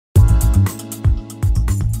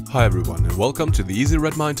Hi everyone and welcome to the Easy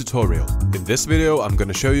Redmine tutorial. In this video I'm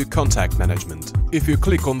gonna show you contact management. If you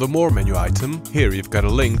click on the More menu item, here you've got a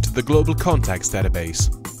link to the global contacts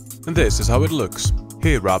database. And this is how it looks.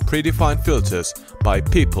 Here are predefined filters by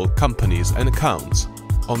people, companies and accounts.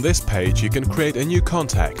 On this page you can create a new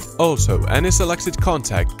contact. Also, any selected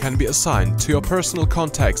contact can be assigned to your personal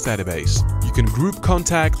contacts database. You can group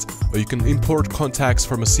contacts or you can import contacts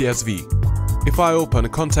from a CSV. If I open a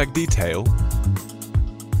contact detail,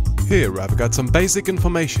 here I've got some basic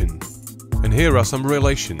information, and here are some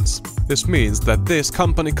relations. This means that this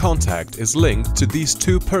company contact is linked to these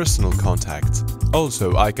two personal contacts.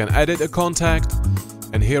 Also, I can edit a contact,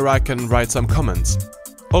 and here I can write some comments.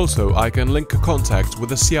 Also, I can link a contact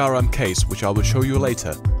with a CRM case, which I will show you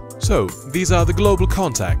later. So, these are the global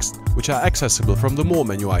contacts, which are accessible from the More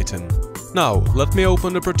menu item. Now, let me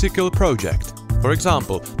open a particular project. For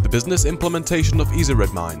example, the business implementation of Easy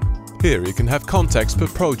Redmine. Here you can have contacts per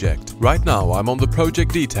project. Right now I'm on the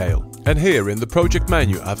project detail. And here in the project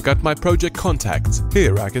menu I've got my project contacts.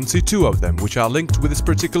 Here I can see two of them which are linked with this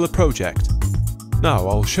particular project. Now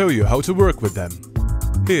I'll show you how to work with them.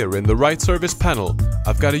 Here in the right service panel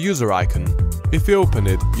I've got a user icon. If you open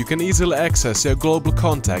it, you can easily access your global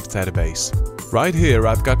contacts database. Right here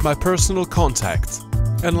I've got my personal contacts.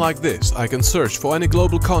 And like this I can search for any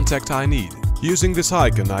global contact I need. Using this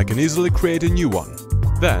icon I can easily create a new one.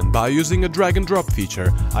 Then, by using a drag and drop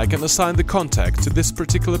feature, I can assign the contact to this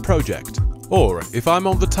particular project. Or, if I'm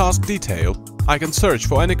on the task detail, I can search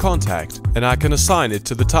for any contact and I can assign it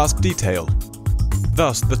to the task detail.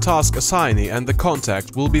 Thus, the task assignee and the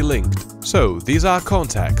contact will be linked. So, these are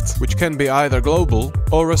contacts, which can be either global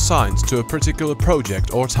or assigned to a particular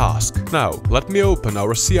project or task. Now, let me open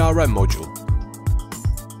our CRM module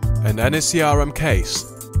and any CRM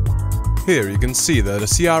case. Here you can see that a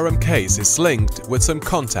CRM case is linked with some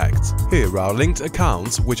contacts. Here are linked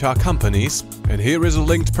accounts, which are companies, and here is a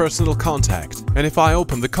linked personal contact. And if I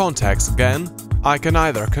open the contacts again, I can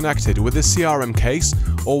either connect it with the CRM case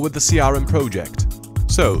or with the CRM project.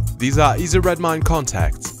 So, these are Easy Redmine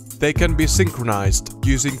contacts. They can be synchronized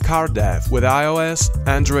using CardDev with iOS,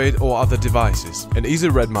 Android or other devices. And Easy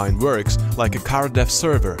Redmine works like a CardDev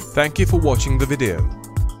server. Thank you for watching the video.